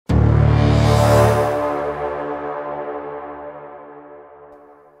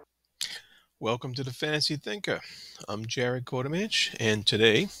Welcome to the Fantasy Thinker. I'm Jared Quartermatch, and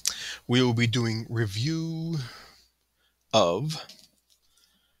today we will be doing review of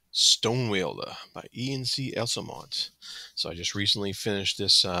Stonewielder by E. Esslemont. So I just recently finished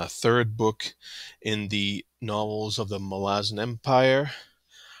this third book in the novels of the Malazan Empire,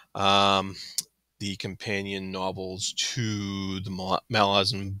 um, the companion novels to the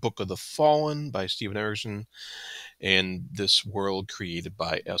Malazan Book of the Fallen by Stephen Erickson, and this world created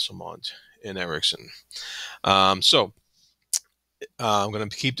by Esslemont and Erickson. So I'm going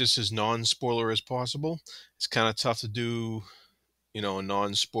to keep this as non-spoiler as possible. It's kind of tough to do, a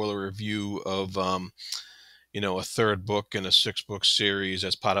non-spoiler review of, a third book in a six-book series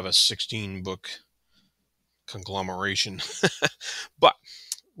as part of a 16-book conglomeration. But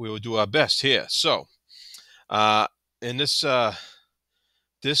we will do our best here. So, uh, in this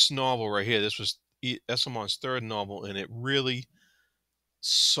novel right here, this was Esslemont's third novel, and it really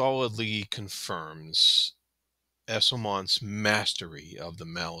solidly confirms Esslemont's mastery of the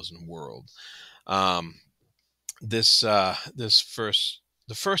Malazan world. Um, the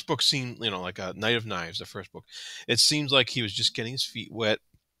first book seemed, like a Knight of Knives. The first book, it seems like he was just getting his feet wet,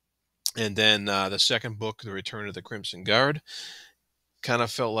 and then the second book, The Return of the Crimson Guard, kind of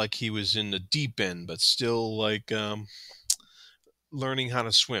felt like he was in the deep end, but still like learning how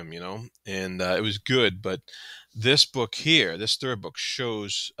to swim, and it was good. But this book here, this third book,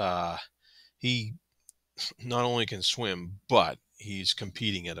 shows he not only can swim, but he's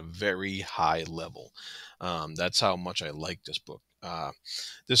competing at a very high level. That's how much I like this book.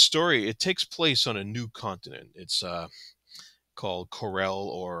 This story, it takes place on a new continent. It's called Corel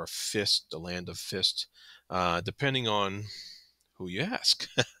or Fist, the Land of Fist, depending on who you ask,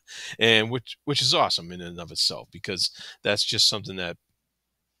 and which is awesome in and of itself, because that's just something that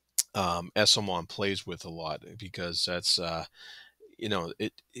Esslemont plays with a lot, because that's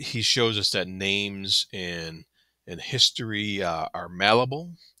he shows us that names and history are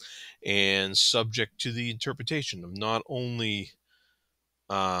malleable and subject to the interpretation of not only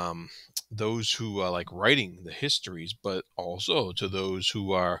um, those who are like writing the histories, but also to those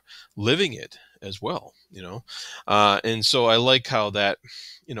who are living it as well. And so I like how that,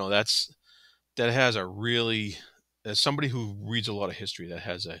 that has a really, as somebody who reads a lot of history, that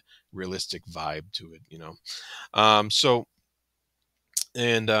has a realistic vibe to it. So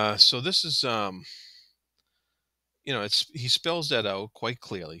this is it's he spells that out quite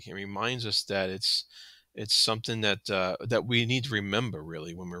clearly. He reminds us that it's something that we need to remember,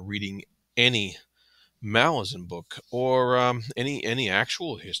 really, when we're reading any Malazan book, or any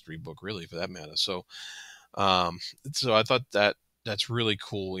actual history book, really, for that matter. Um, so I thought that that's really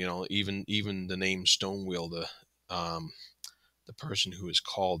cool. Even the name Stonewielder, um, the person who is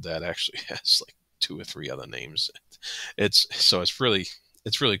called that actually has like two or three other names. It's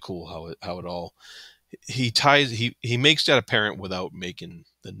really cool how it all he makes that apparent without making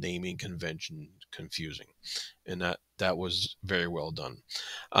the naming convention confusing, and that was very well done.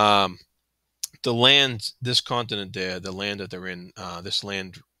 Um, the land, this continent there, the land that they're in, this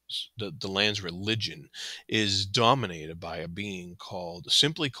land, the land's religion is dominated by a being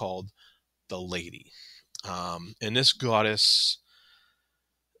simply called the Lady, and this goddess,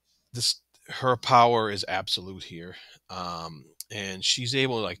 this her power is absolute here, and she's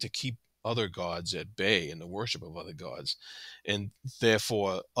able like to keep other gods at bay and the worship of other gods, and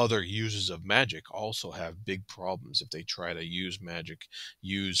therefore other users of magic also have big problems if they try to use magic,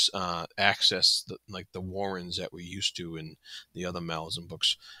 use access like the warrens that we used to in the other Malazan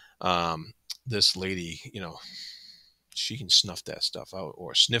books. This lady, she can snuff that stuff out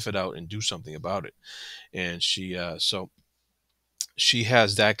or sniff it out and do something about it, and she has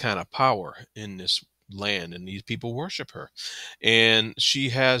that kind of power in this land, and these people worship her. And she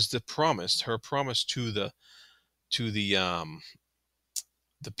has her promise to the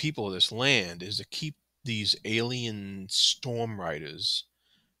people of this land is to keep these alien storm riders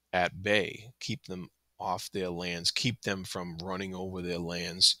at bay, keep them off their lands, keep them from running over their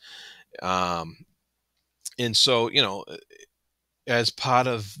lands. And so, as part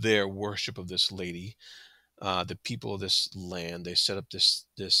of their worship of this lady, the people of this land, they set up this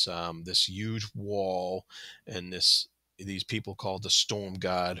huge wall, and these people called the Storm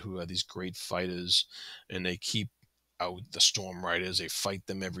God, who are these great fighters, and they keep out the Storm Riders. They fight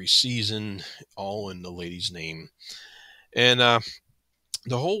them every season, all in the lady's name. And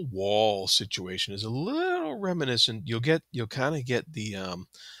the whole wall situation is a little reminiscent. You'll kind of get the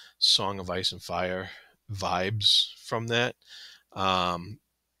Song of Ice and Fire vibes from that. Um,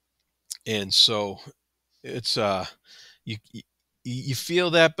 and so it's you feel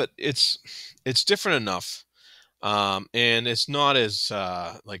that, but it's different enough And it's not as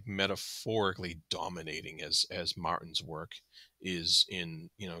like metaphorically dominating as Martin's work is in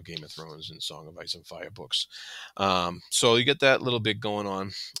Game of Thrones and Song of Ice and Fire books. So you get that little bit going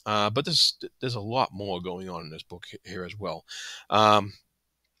on, but there's a lot more going on in this book here as well. Um,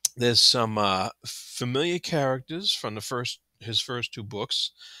 there's some familiar characters from his first two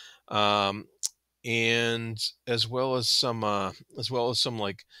books. Um, and as well as some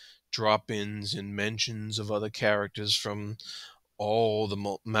like drop-ins and mentions of other characters from all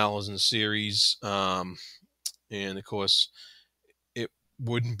the Malazan series. And of course, it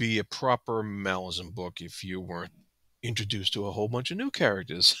wouldn't be a proper Malazan book if you weren't introduced to a whole bunch of new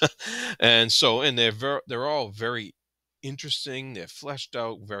characters. And they're all very interesting. They're fleshed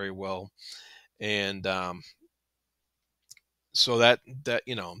out very well, and so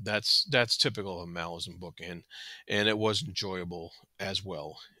that's typical of a Malazan book, and it was enjoyable as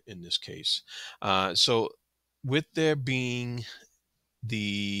well in this case. So with there being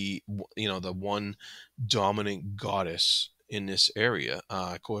the one dominant goddess in this area,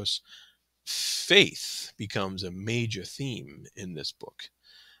 of course, faith becomes a major theme in this book.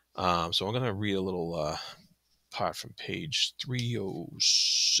 So I'm going to read a little part from page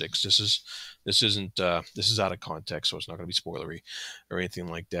 306. This is out of context, so it's not going to be spoilery or anything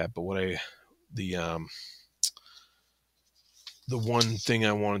like that. But the um the one thing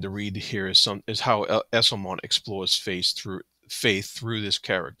I wanted to read here is how Esslemont explores faith through this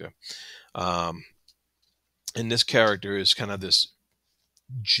character. Um, and this character is kind of this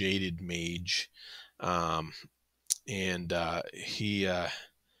jaded mage, um, and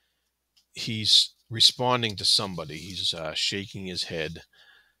he's responding to somebody. He's shaking his head,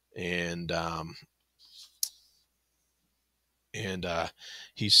 and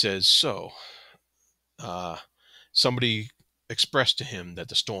he says, "So, uh, somebody expressed to him that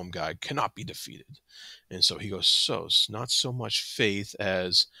the storm god cannot be defeated." And so he goes, "So it's not so much faith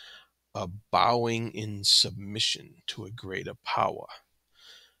as a bowing in submission to a greater power.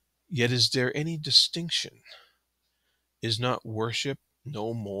 Yet is there any distinction? Is not worship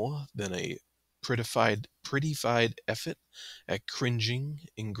no more than a prettified effort at cringing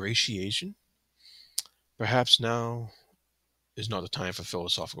ingratiation? Perhaps now is not the time for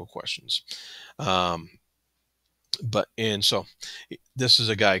philosophical questions." Um, and so this is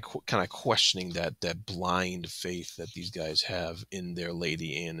a guy kind of questioning that blind faith that these guys have in their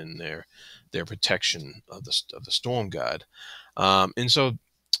lady and in their protection of the storm god. And so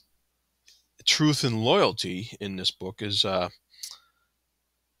truth and loyalty in this book is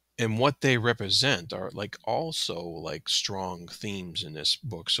and what they represent are like also like strong themes in this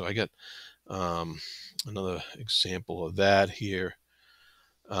book. So I got um, another example of that here.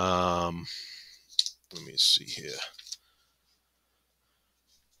 Um, let me see here.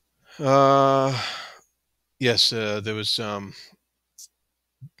 Yes, there was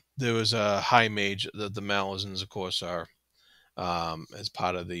a high mage. The Malazans, of course, are as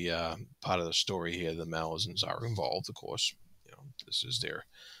part of the story here. The Malazans are involved, of course.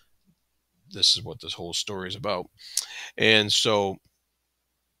 This is what this whole story is about. And so,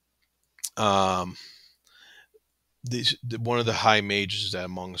 um, one of the high mages that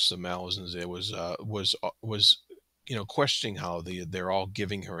amongst the Malazans there was questioning how they're all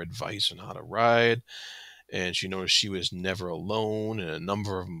giving her advice on how to ride, and she noticed she was never alone, and a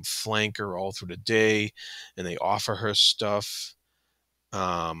number of them flank her all through the day, and they offer her stuff.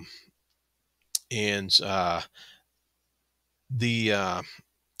 Um, and the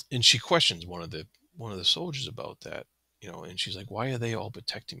and she questions one of the soldiers about that, and she's like, "Why are they all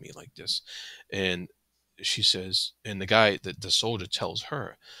protecting me like this?" And she says, and the soldier tells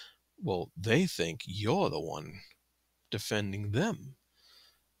her, "Well, they think you're the one defending them."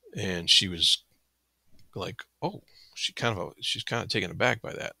 And she was like, "Oh," she's kind of taken aback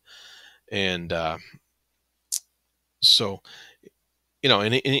by that. And so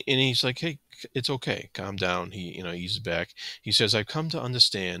and he's like, "Hey, it's okay, calm down." He eases back. He says, "I've come to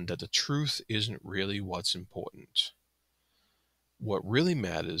understand that the truth isn't really what's important. What really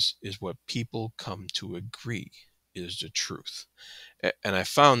matters is what people come to agree is the truth." And I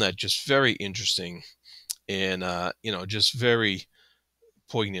found that just very interesting, and just very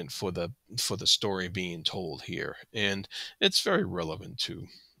poignant for the story being told here, and it's very relevant to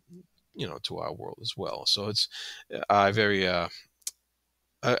our world as well. So it's I very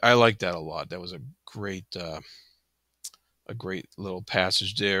I like that a lot. That was a great little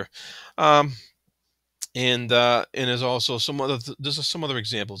passage there. Um, and there's also some other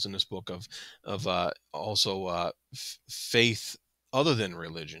examples in this book of also faith other than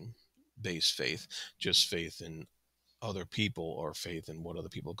religion based faith, just faith in other people, or faith in what other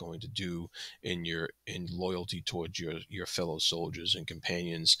people are going to do, in loyalty towards your fellow soldiers and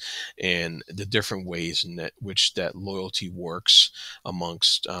companions, and the different ways in that which that loyalty works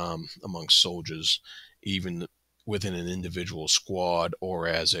amongst soldiers, even within an individual squad or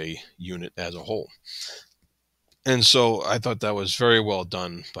as a unit as a whole. And so I thought that was very well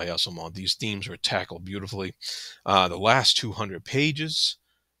done by Esslemont. These themes were tackled beautifully. The last 200 pages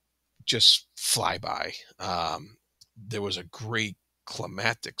just fly by. There was a great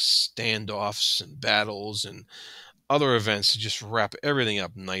climactic standoffs and battles and other events to just wrap everything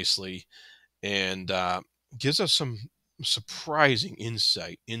up nicely, and gives us some surprising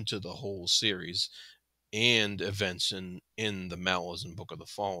insight into the whole series and events in the Malazan Book of the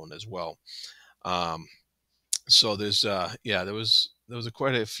Fallen as well. Um, so there's yeah, there was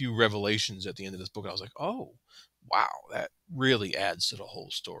quite a few revelations at the end of this book. I was like, oh wow, that really adds to the whole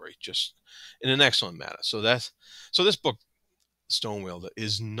story, just in an excellent manner. So this book, Stonewielder,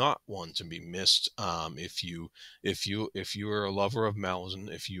 is not one to be missed. If you are a lover of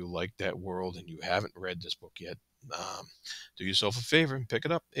Malazan, if you like that world and you haven't read this book yet, do yourself a favor and pick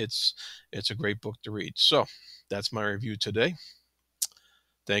it up. It's a great book to read. So that's my review today.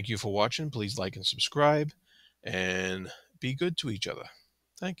 Thank you for watching. Please like and subscribe, and be good to each other.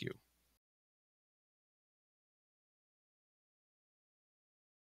 Thank you.